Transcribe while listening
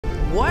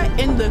What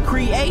in the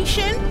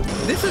creation?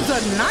 This is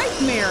a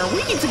nightmare.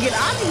 We need to get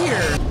out of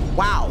here.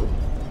 Wow.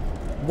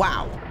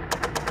 Wow.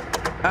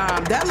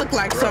 That looked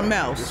like something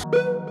else.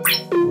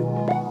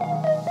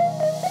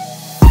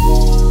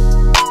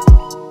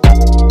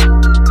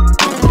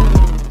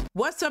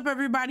 What's up,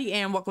 everybody,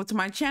 and welcome to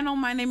my channel.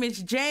 My name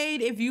is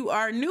Jade. If you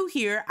are new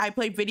here, I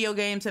play video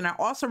games and I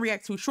also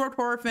react to short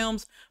horror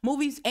films,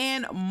 movies,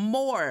 and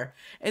more.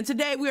 And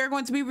today we are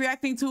going to be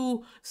reacting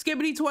to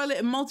Skibidi Toilet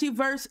and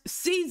Multiverse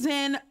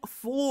Season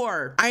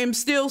 4. I am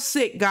still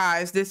sick,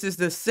 guys. This is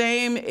the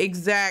same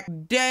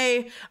exact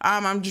day.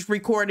 I'm just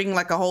recording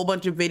like a whole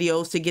bunch of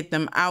videos to get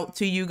them out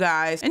to you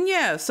guys. And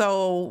yeah,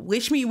 so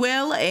wish me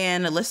well,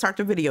 and let's start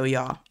the video,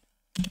 y'all.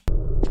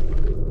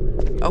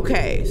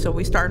 Okay, so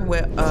we starting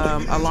with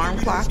alarm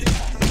clock.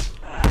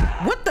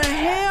 What the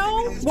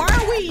hell? Why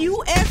are we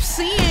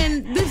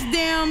UFCing this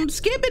damn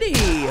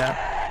Skibidi?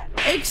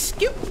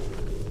 Excuse.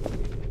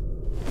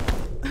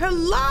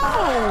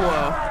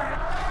 Hello.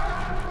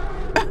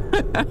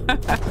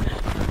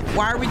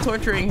 Why are we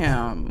torturing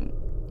him?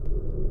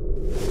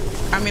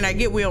 I mean, I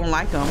get we don't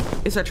like him.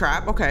 It's a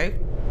trap. Okay.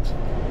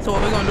 So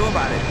what are we gonna do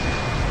about it?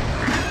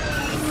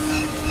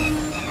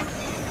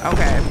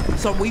 Okay,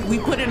 so we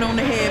put it on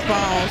the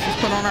headphones. Just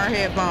put on our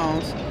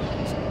headphones.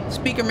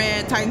 Speaker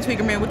man, Titan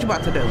speaker man, what you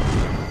about to do?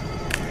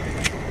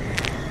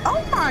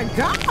 Oh my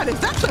God, is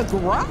that the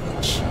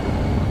Grudge?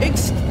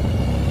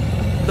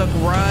 The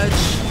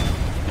Grudge.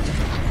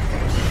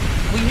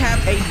 We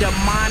have a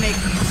demonic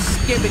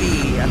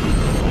Skibidi.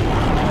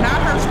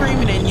 Not her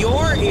screaming in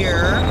your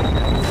ear.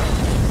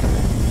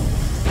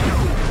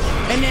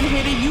 And then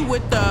hitting you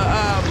with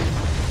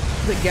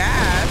the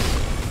gas.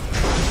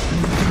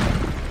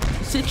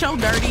 Sit your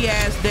dirty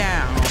ass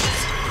down.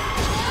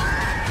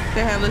 What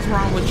the hell is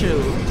wrong with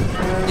you?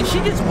 Did she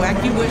just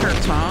whack you with her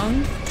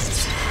tongue?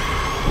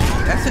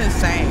 That's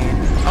insane.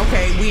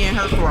 Okay, we in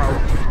her throat.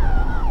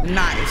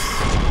 Nice.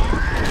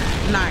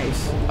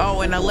 Nice.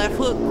 Oh, and a left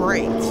hook,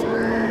 great.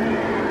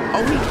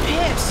 Oh, he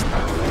pissed.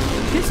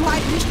 His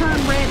light just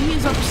turned red.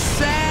 He's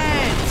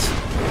upset.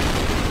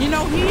 You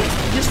know, he's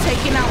just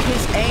taking out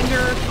his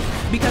anger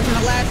because in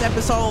the last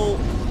episode,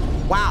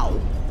 wow.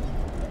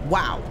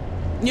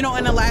 You know,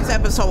 in the last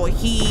episode,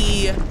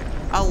 he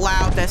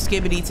allowed that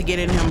Skibidi to get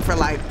in him for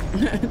like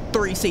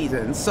 3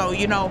 seasons. So,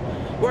 you know,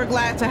 we're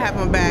glad to have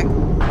him back,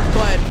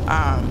 but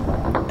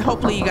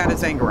hopefully he got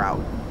his anger out.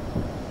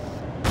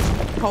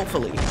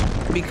 Hopefully,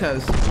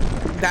 because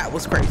that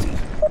was crazy.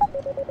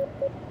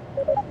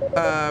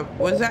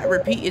 What is that?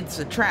 Repeat, it's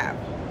a trap.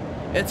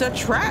 It's a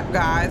trap,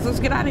 guys. Let's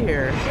get out of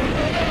here.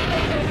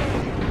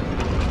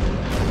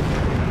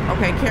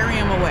 Okay, carry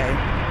him away.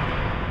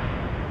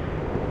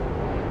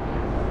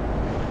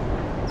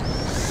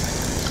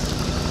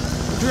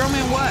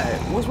 Drillman, what?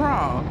 What's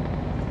wrong?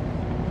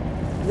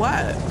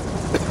 What?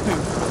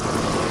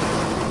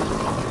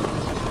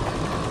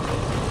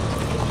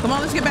 Come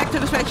on, let's get back to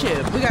the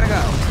spaceship. We gotta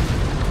go.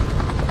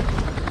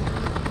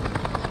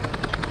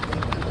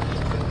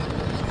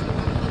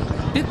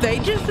 Did they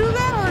just do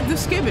that, or the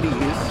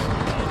Skibidis?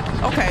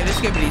 Okay, the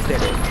Skibidis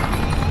did it.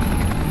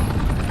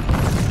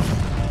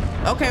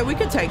 Okay, we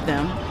could take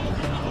them.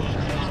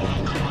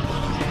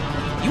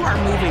 You are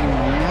moving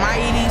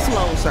mighty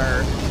slow,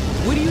 sir.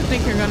 What do you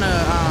think you're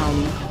gonna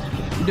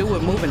do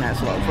with moving that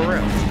slow, for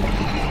real?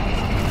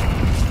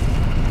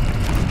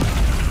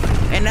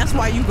 And that's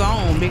why you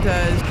gone,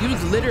 because you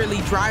was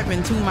literally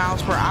driving 2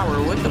 miles per hour.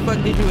 What the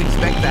fuck did you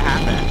expect to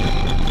happen?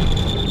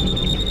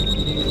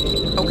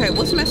 Okay,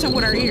 what's messing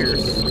with our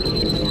ears?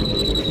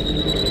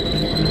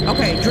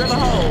 Okay, drill a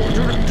hole,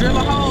 drill a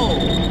hole.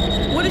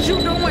 What is you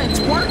doing,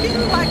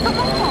 twerking? Like, come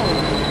on.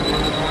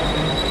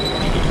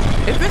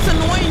 If it's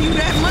annoying you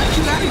that much,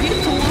 you gotta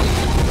get to him.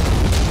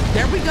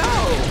 There we go.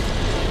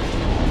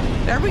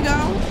 There we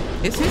go.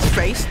 Is his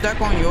face stuck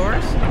on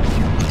yours?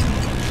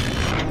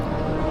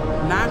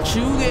 Not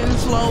you getting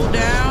slowed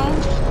down.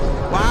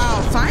 Wow,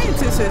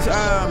 scientist is,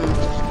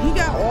 he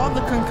got all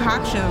the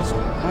concoctions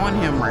on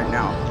him right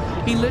now.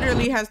 He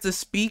literally has the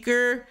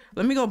speaker.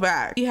 Let me go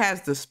back. He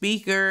has the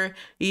speaker.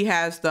 He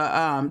has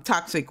the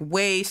toxic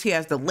waste. He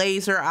has the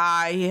laser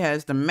eye. He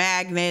has the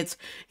magnets.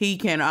 He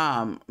can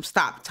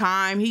stop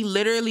time. He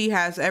literally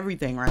has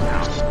everything right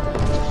now.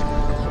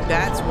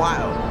 That's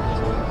wild.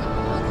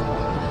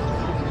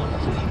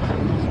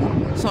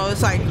 So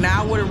it's like,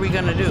 now what are we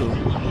gonna do?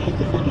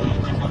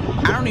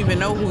 I don't even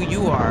know who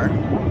you are.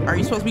 Are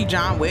you supposed to be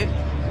John Wick?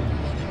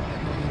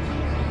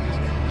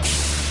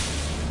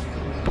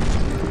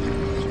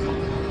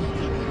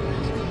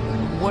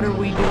 What are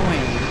we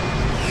doing?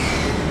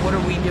 What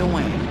are we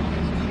doing?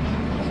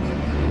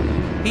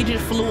 He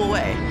just flew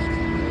away.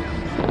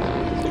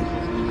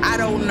 I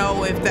don't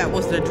know if that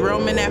was the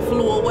drillman that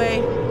flew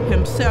away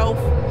himself,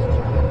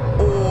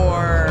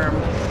 or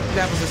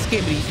that was the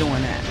Skibidis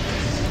doing that.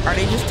 Are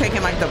they just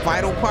taking like the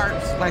vital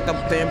parts, like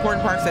the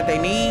important parts that they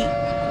need?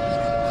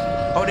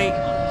 Oh, they...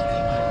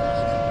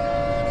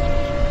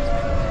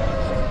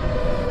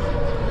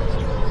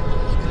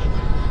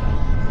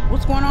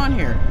 What's going on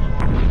here?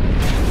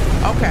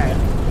 Okay.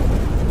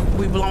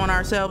 we blowing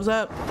ourselves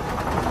up?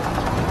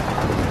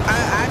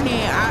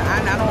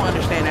 I don't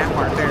understand that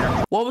part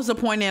there. What was the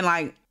point in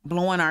like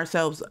blowing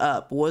ourselves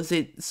up? Was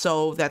it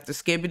so that the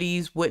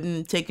Skibidis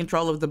wouldn't take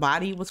control of the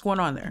body? What's going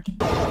on there?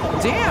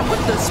 Damn,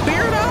 with the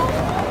spear though?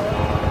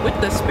 With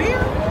the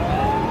spear?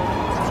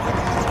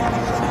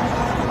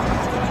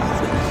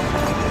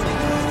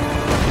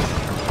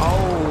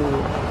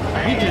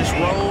 Oh, he just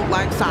rolled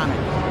like Sonic.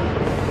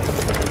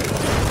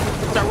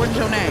 So what's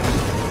your name?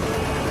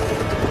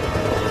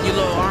 You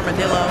little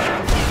armadillo.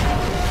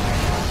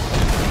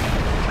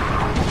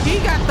 He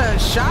got the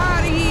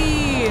shotty.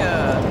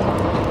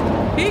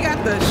 He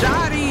got the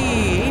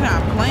shotty. He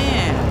not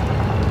playing.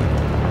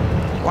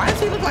 Why does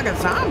he look like a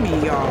zombie,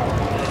 y'all?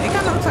 He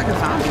kind of looks like a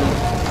zombie.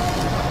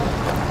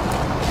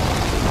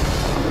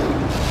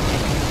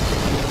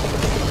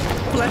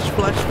 Flush,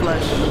 flush,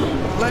 flush.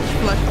 Flush,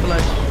 flush,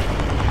 flush.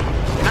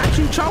 Not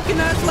you choking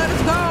us. Let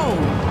us go.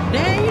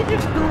 Dang, you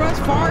just threw us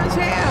far as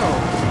hell.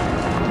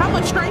 How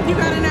much strength you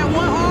got in that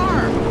one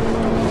arm?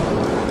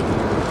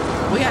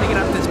 We gotta get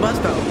off this bus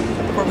though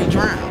before we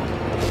drown.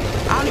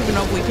 I don't even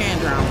know if we can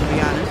drown, to be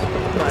honest.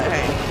 But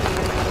hey.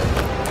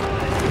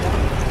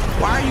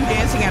 Why are you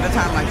dancing at a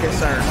time like this,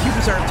 sir? You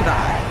deserve to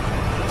die.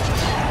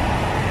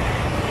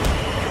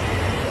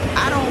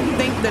 I don't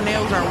think the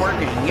nails are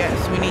working.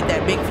 Yes, we need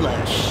that big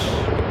flush.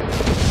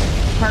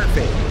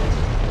 Perfect.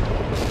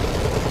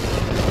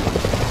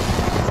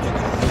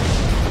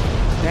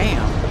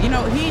 Damn. You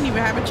know, he didn't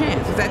even have a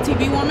chance. Is that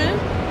TV woman?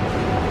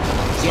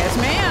 Yes,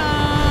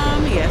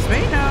 ma'am. Yes,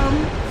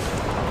 ma'am.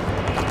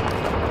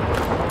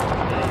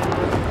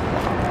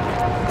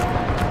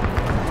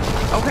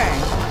 Okay.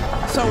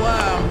 So,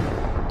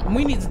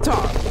 we need to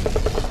talk.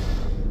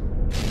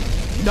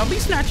 Don't be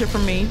snatching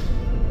from me.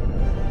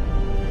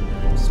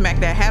 Smack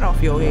that hat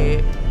off your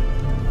head.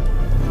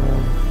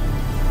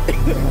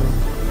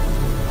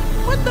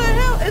 What the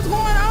hell is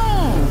going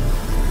on?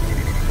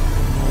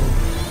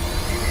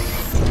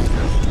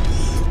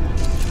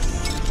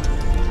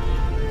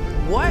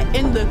 What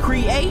in the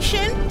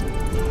creation?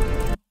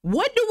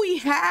 What do we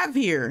have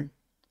here?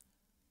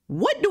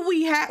 What do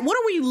we have? What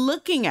are we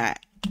looking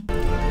at?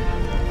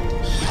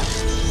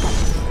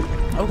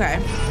 Okay.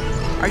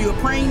 Are you a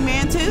praying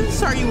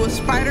mantis? Are you a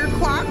spider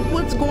clock?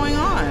 What's going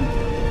on?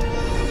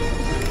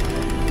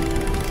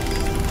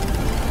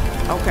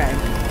 Okay.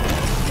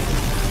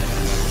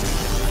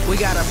 We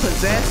got a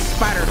possessed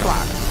spider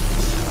clock.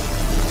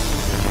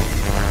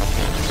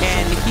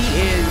 And he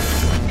is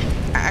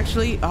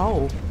actually,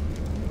 oh,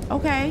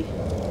 okay.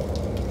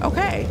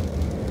 Okay.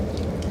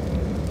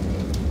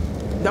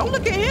 Don't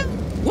look at him.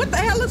 What the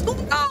hell is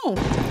going on?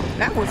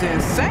 That was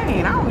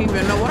insane. I don't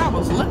even know what I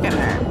was looking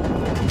at.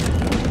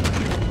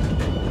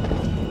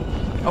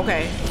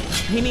 Okay.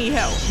 He need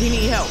help. He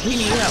need help. He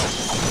need help.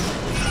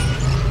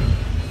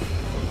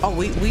 Oh,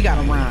 we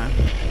gotta run.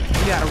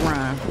 We gotta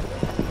run.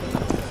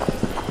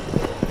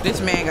 This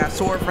man got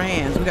sword for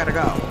hands. We gotta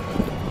go.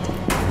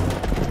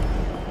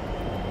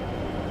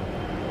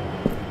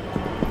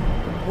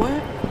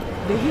 What?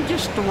 Did he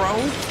just throw?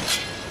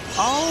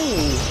 Oh.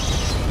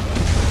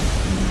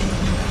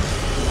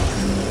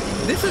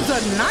 This is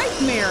a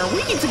nightmare.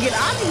 We need to get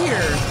out of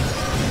here.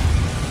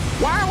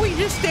 Why are we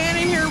just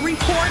standing here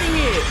reporting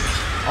it?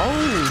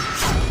 Oh.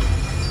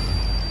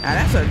 Now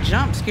that's a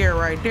jump scare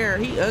right there.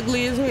 He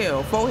ugly as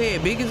hell.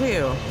 Forehead big as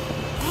hell.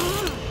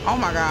 Oh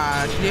my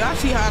gosh. Do y'all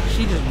see how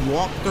she just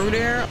walked through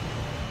there?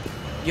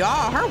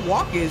 Y'all, her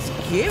walk is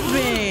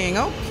giving.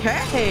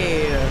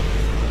 Okay.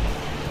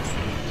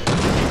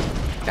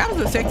 That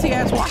was a sexy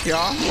ass walk,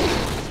 y'all.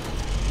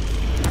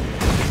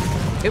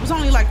 It was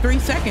only like 3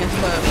 seconds,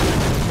 but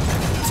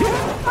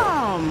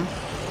damn.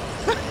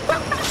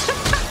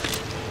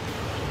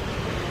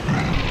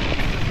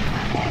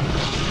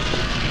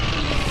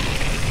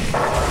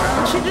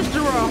 She just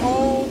threw a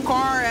whole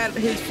car at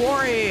his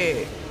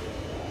forehead.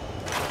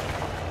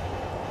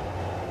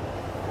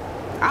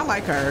 I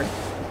like her.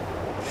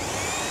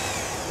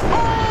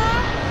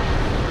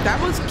 Aww,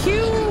 that was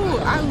cute.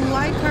 I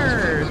like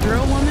her.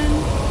 Drill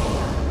woman.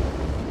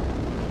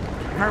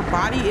 Her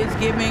body is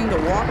giving. The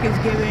walk is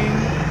giving.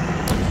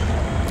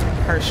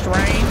 Her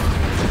strength.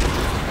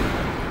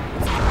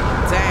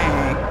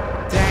 Dang.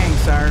 Dang,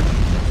 sir.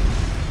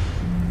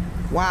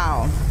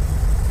 Wow.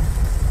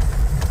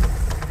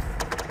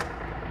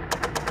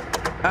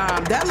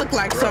 That looked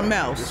like something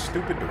else. This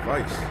stupid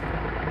device.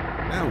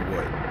 Now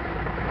what?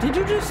 Did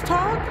you just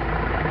talk?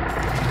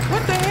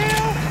 What the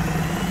hell?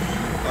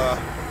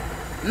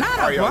 Not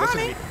a y'all, listen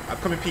Bonnie. to me.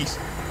 I've come in peace.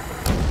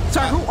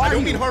 Sir, who are you? I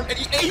don't mean harm.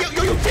 Hey,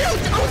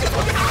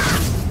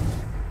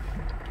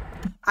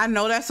 I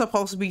know that's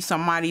supposed to be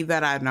somebody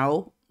that I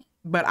know,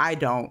 but I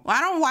don't. I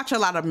don't watch a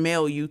lot of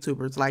male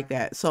YouTubers like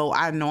that, so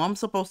I know I'm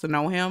supposed to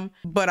know him,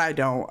 but I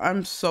don't.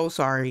 I'm so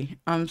sorry.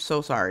 I'm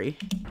so sorry.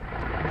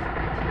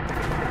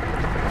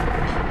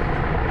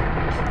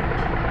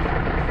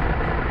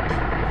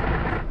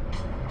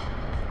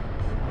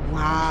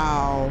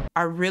 Wow.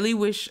 I really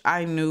wish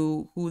I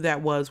knew who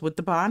that was with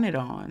the bonnet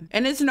on.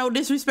 And it's no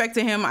disrespect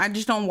to him. I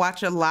just don't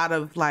watch a lot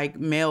of like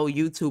male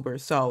YouTubers.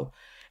 So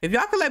If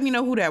y'all could let me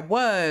know who that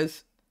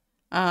was,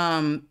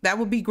 that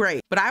would be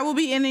great. But I will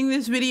be ending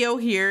this video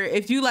here.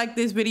 If you like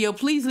this video,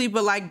 please leave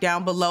a like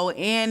down below.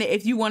 And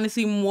if you want to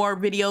see more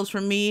videos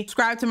from me,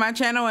 subscribe to my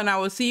channel, and I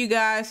will see you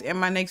guys in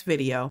my next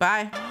video.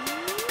 Bye.